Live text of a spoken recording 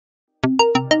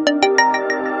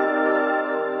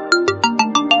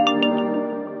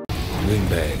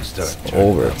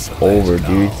Over. It's over,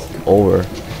 dude. It's over.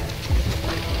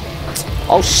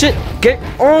 Oh shit! Get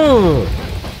on!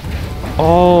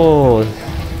 Oh,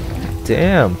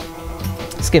 damn.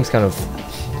 This game's kind of.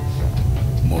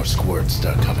 More squirts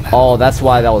start coming out. Oh, that's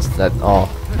why that was that. Oh.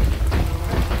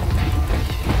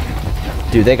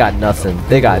 Dude, they got nothing.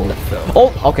 They got nothing.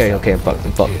 Oh, okay, okay, I'm fucked.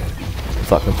 I'm fucked. I'm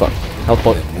fucked. I'm fucked. Help!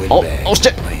 Oh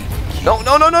shit! No!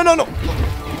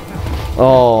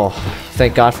 Oh,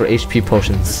 thank God for HP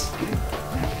potions.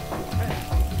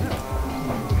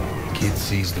 Kid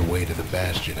sees the way to the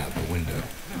Bastion out the window.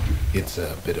 It's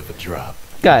a bit of a drop.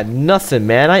 Got nothing,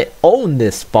 man. I own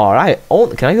this bar.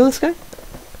 Can I kill this guy?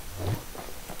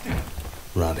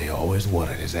 Ronnie always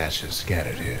wanted his ashes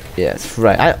scattered here. Yeah, that's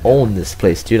right. I own this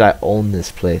place, dude. I own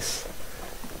this place.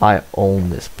 I own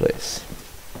this place.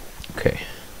 Okay.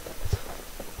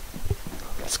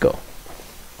 Let's go.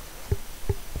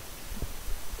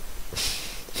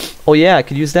 Oh yeah, I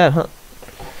could use that, huh?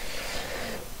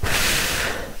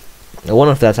 I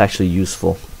wonder if that's actually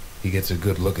useful. He gets a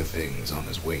good look at things on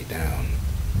his way down.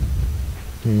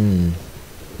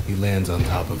 He lands on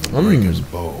top of the breaker's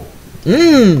bow.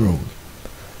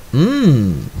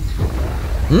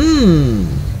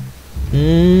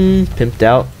 Pimped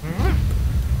out.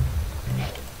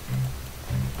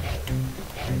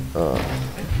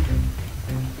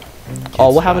 Oh,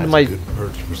 what happened to my good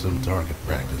perch for some target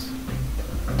practice.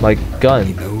 My gun?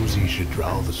 He knows he should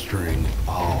draw the string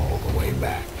all the way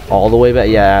back. All the way back?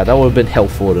 Yeah, that would have been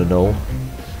helpful to know.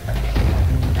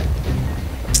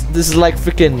 This is like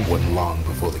freaking. Wasn't long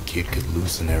before the kid could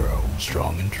loose an arrow,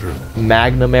 strong and true.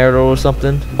 Magnum arrow or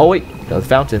something. Oh wait, another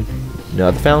fountain.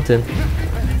 Another fountain.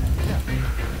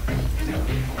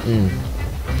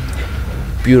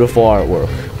 Beautiful artwork.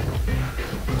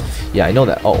 Yeah, I know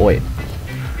that. Oh wait.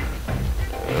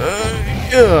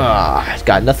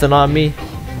 Got nothing on me.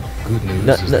 Good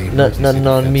news is nothing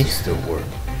on me. Still work.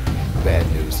 Bad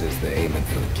news is they're aiming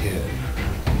for the kid.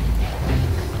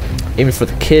 Aiming for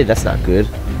the kid? That's not good.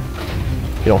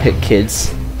 You don't hit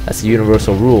kids. That's a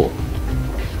universal rule.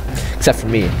 Except for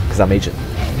me, because I'm Asian.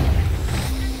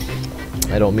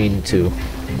 I don't mean to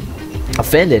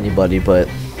offend anybody, but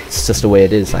it's just the way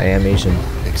it is. I am Asian.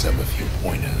 Picks up a few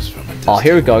pointers from a Oh,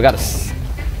 here we go. I got a.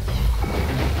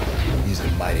 He's a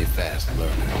mighty fast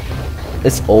learner.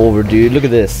 It's over, dude. Look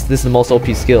at this. This is the most OP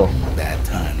skill. Bad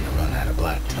time to run out of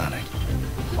black tonic.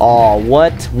 Oh,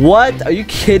 what? What? Are you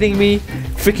kidding me?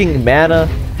 Freaking mana.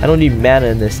 I don't need mana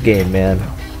in this game, man.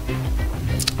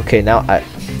 Okay, now I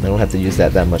don't have to use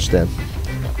that much then.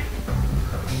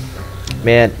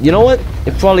 Man, you know what?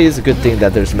 It probably is a good thing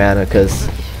that there's mana, because...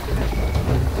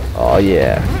 Oh,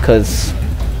 yeah. Because...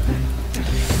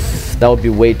 that would be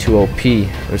way too OP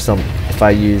or something if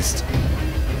I used...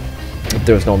 if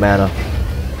there was no mana.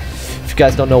 If you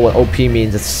guys don't know what OP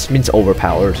means, it means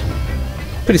overpowered.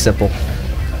 Pretty simple.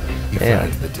 He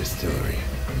finds the distillery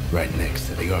right next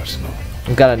to the arsenal.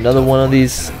 I've got another one of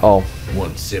these. Oh.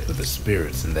 One sip of the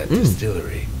spirits in that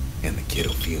distillery, and the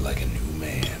kid'll feel like a new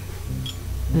man.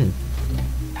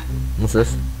 What's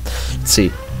this? Let's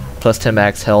see. Plus 10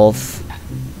 max health.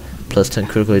 Plus 10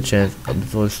 critical hit chance.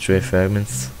 Avoid stray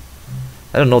fragments.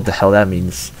 I don't know what the hell that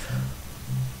means.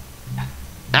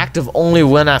 Active only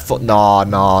when I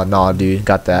Nah, dude.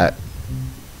 Got that.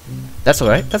 That's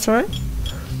alright. That's alright.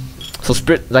 So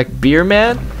spirit, like beer,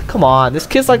 man? Come on, this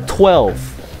kid's like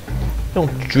 12. You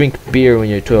don't drink beer when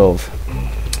you're 12.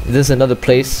 This is another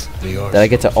place that I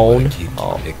get to own.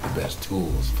 Oh. Pick the best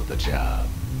tools for the job.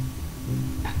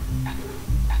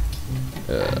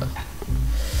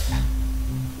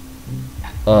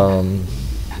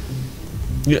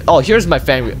 Oh, here's my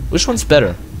favorite. Which one's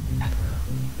better?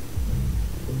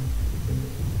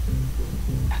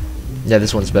 Yeah,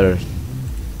 this one's better.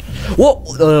 Whoa!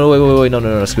 No, wait,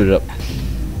 no, I screwed it up.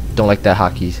 Don't like that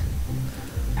hockey.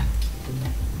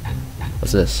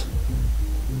 What's this?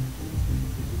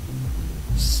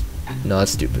 No,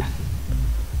 that's stupid.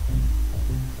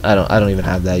 I don't even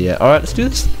have that yet. All right, let's do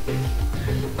this.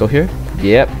 Go here.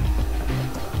 Yep.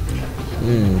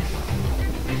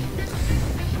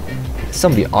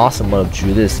 Somebody awesome would have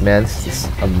drew this, man. This is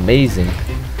amazing.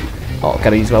 Oh,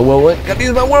 gotta use my whirlwind. Gotta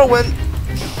use my whirlwind.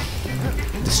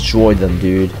 Destroy them,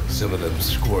 dude. Some of them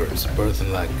squirts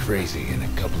birthing like crazy in a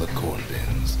couple of corn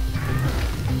bins.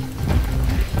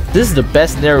 This is the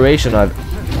best narration I've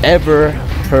ever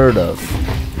heard of.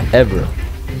 Ever.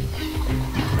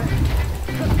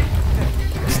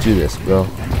 Let's do this, bro.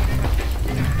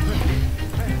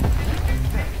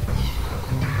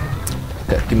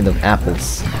 Okay, give me them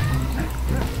apples.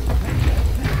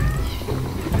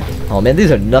 Oh man,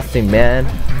 these are nothing, man.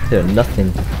 They're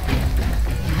nothing.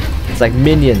 like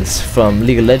minions from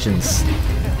League of Legends.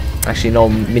 Actually, no,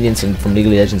 minions from League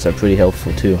of Legends are pretty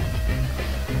helpful too.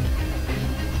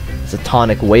 It's a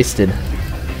tonic wasted.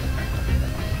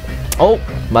 Oh,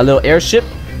 my little airship.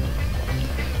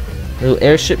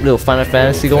 Little Final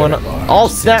Fantasy going on. Oh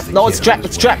snap! No, it's trapped.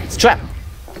 It's trapped. It's trapped.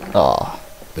 Oh,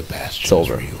 The Bastion's it's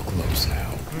over. real close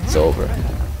now. It's over.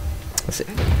 Let's see.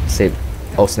 Save.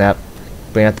 Oh snap!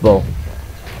 Bring out the bow.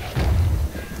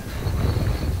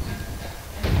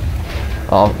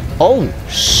 Oh, oh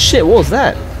shit! What was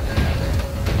that?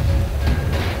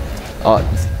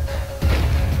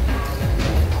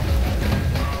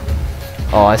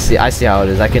 Oh, I see how it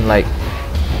is. I can like,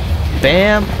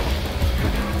 bam.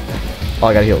 Oh,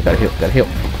 I gotta heal.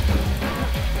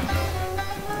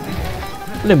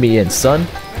 Let me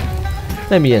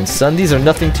in, son. These are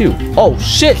nothing too. Oh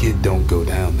shit! Kid don't go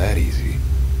down that easy.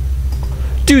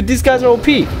 Dude, these guys are OP.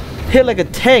 Hit like a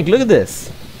tank. Look at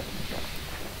this.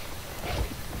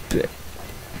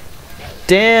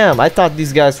 Damn, I thought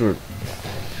these guys were...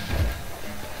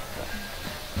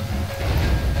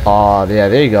 Oh, yeah,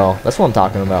 there you go. That's what I'm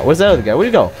talking about. Where's that other guy? Where'd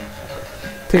he go?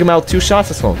 Take him out 2 shots?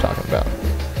 That's what I'm talking about.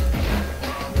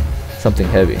 Something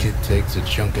heavy. Kid takes a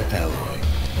chunk of alloy.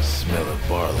 Smell of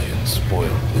barley and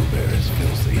spoiled blueberries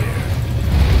fills the air.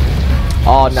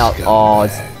 Oh, now... Oh,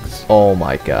 it's... Scumbags. Oh,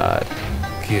 my God.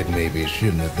 Kid maybe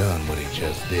shouldn't have done what he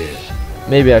just did.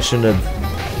 Maybe I shouldn't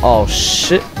have... Oh,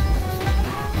 shit.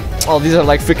 Oh, these are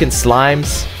like freaking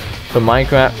slimes from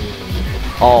Minecraft.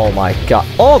 Oh, my God.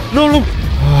 Oh, no.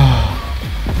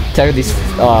 Attack these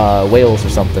whales or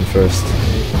something first.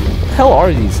 What the hell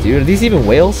are these, dude? Are these even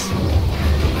whales?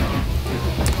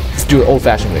 Let's do it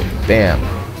old-fashioned way. Bam.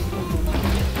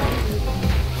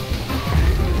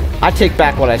 I take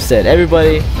back what I said.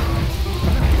 Everybody,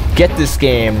 get this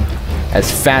game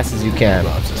as fast as you can,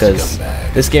 because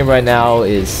this game right now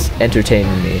is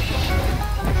entertaining me.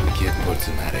 Kid puts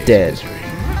him at Dead.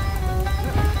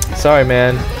 misery. Sorry,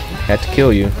 man. Had to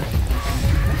kill you.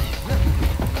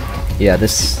 Yeah,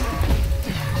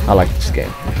 I like this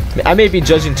game. I may be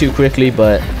judging too quickly,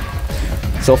 but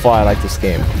so far I like this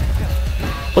game.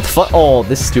 What the fuck? Oh,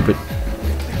 this is stupid.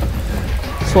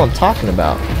 That's what I'm talking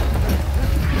about.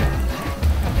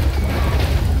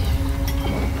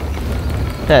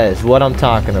 That is what I'm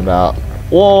talking about.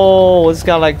 Whoa, it's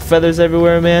got like feathers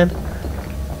everywhere, man.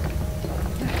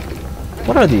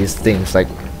 What are these things? Like,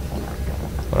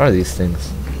 what are these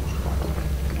things?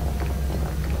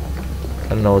 I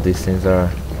don't know what these things are.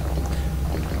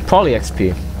 Probably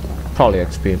XP.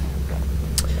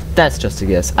 That's just a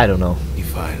guess. I don't know. He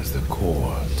finds the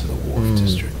core to the wharf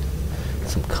district.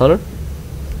 Some color?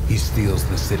 He steals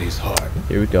the city's heart.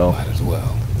 Here we go. Might as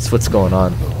well. That's what's going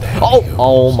on. Down Oh! he goes.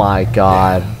 Oh my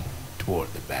God. Down toward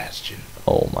the Bastion.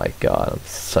 Oh my God. I'm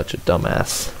such a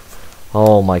dumbass.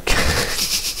 Oh my God.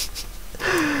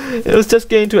 It was just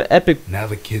getting to an epic... Now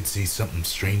the kid sees something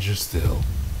stranger still.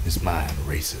 His mind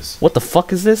races. What the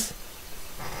fuck is this?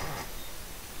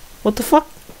 What the fuck?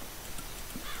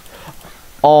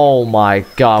 Oh my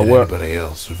God. Did anybody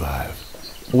else survive?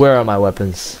 Where are my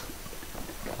weapons?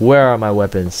 Where are my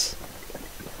weapons?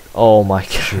 Oh my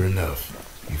God. Sure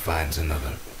enough, he finds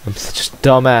another. I'm such a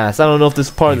dumbass. I don't know if this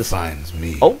is part of He this. finds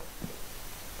me. Oh.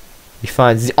 He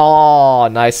finds... Oh,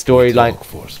 nice storyline. Talk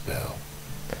for a spell.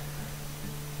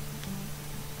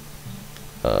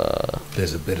 Uh,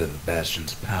 There's a bit of the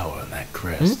Bastion's power in that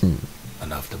crest. mm.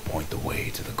 Enough to point the way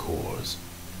to the cores.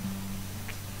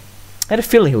 I had a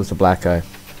feeling he was a black guy.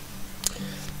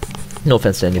 No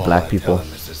offense to any All black I people. tell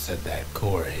him is to set that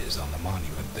core of his on the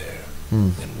monument there. Hmm.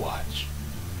 Then watch.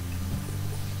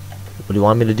 What do you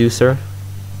want me to do, sir?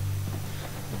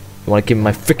 You want to give me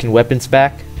my freaking weapons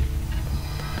back?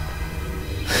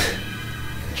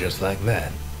 And just like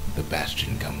that, the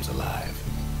Bastion comes alive.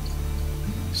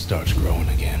 Starts growing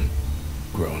again.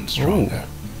 Growing stronger.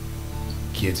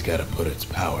 Kid's gotta put its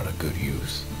power to good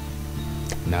use.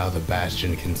 Now the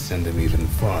Bastion can send him even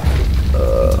farther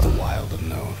into the wild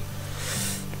unknown.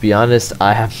 To be honest,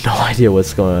 I have no idea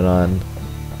what's going on.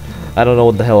 I don't know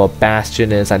what the hell a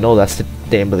Bastion is. I know that's the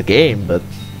name of the game, but...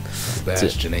 The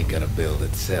Bastion ain't gonna build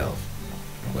itself.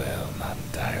 Well, not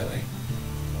entirely.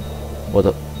 What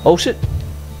the... Oh shit!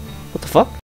 What the fuck?